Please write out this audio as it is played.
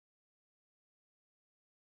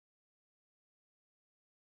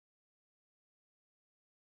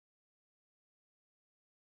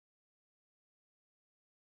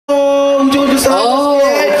berusaha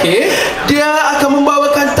sikit. Okay. Dia akan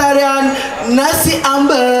membawakan tarian nasi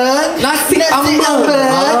ambeng. Nasi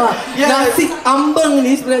ambeng. Yes. Nasi ambeng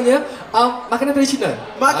ni sebenarnya makanan tradisional.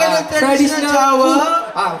 Makanan tradisional Jawa.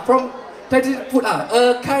 From traditional food.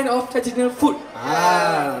 A kind of traditional food.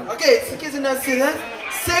 Okay, sikit senang.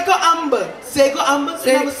 Sego ambeng. Sego ambeng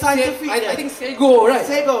nama saintifik. I think sego, right?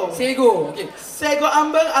 Sego. Okay. Sego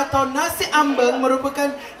ambeng atau nasi ambeng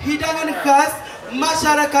merupakan hidangan khas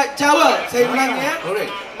masyarakat Jawa. Saya ulang ya.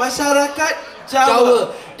 Masyarakat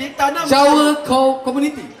Jawa. Di tanah Jawa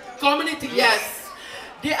community. Community, yes.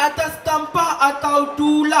 Di atas tampah atau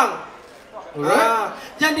dulang.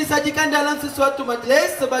 Yang disajikan dalam sesuatu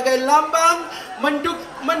majlis sebagai lambang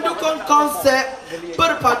mendukung konsep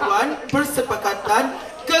perpaduan, persepakatan,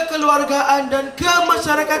 kekeluargaan dan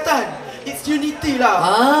kemasyarakatan. It's unity lah.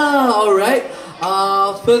 Alright.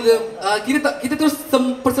 Kita terus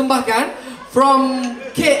persembahkan from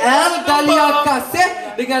KL Dahlia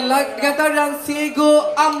Kaseh dengan tarian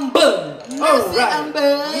Sego Ambeng. Nasi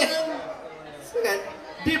ambeng. Kan?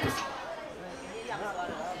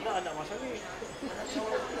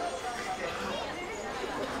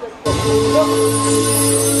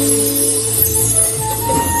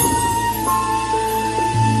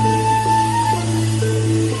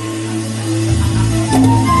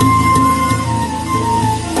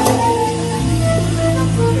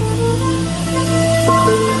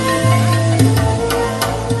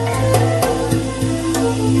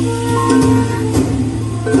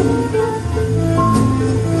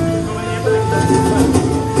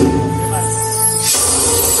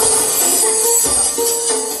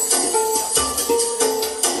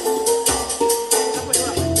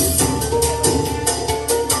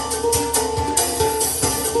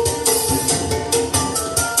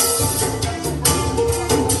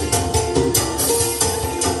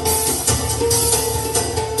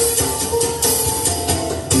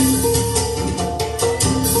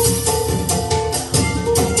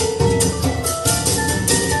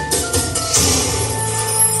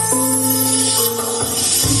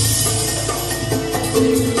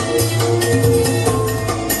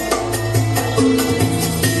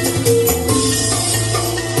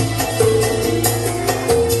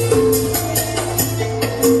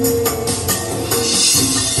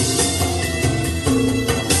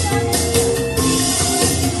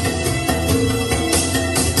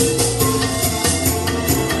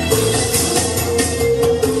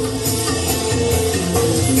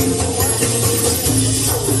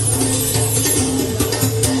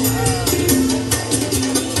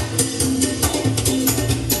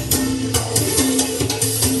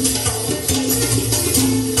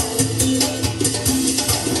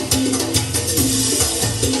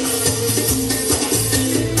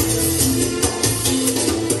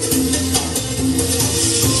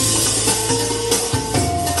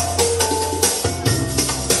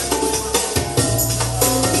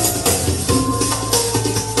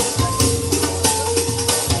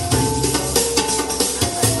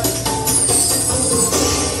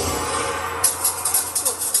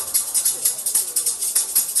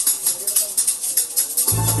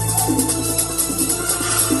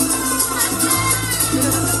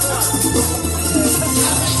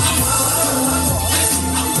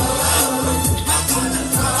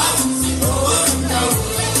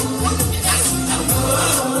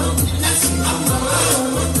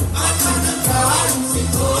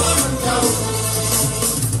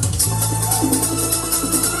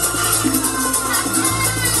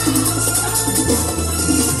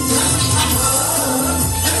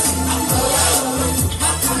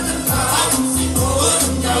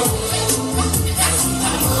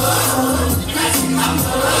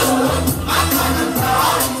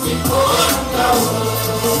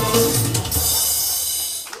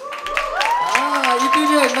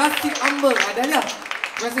 Nasi ambeng. Dahlia.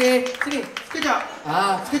 Terima kasih. Sini.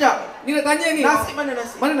 Sekejap. Ni nak tanya ni. Nasi mana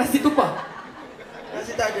nasi? Mana nasi tumpah?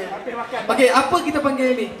 Nasi tak ada. Okay, apa kita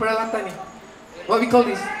panggil ni? Peralatan ni. What we call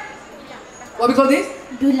this?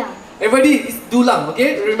 Dulang. Everybody is dulang,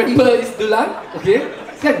 okay? Remember is dulang, okay?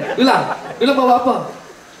 Kan? Dulang. Dulang bawa apa?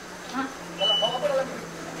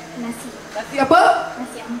 Nasi. Nasi apa?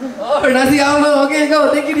 Nasi ambeng. Oh, nasi ambeng. Okay,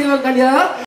 go. Thank you, Dahlia.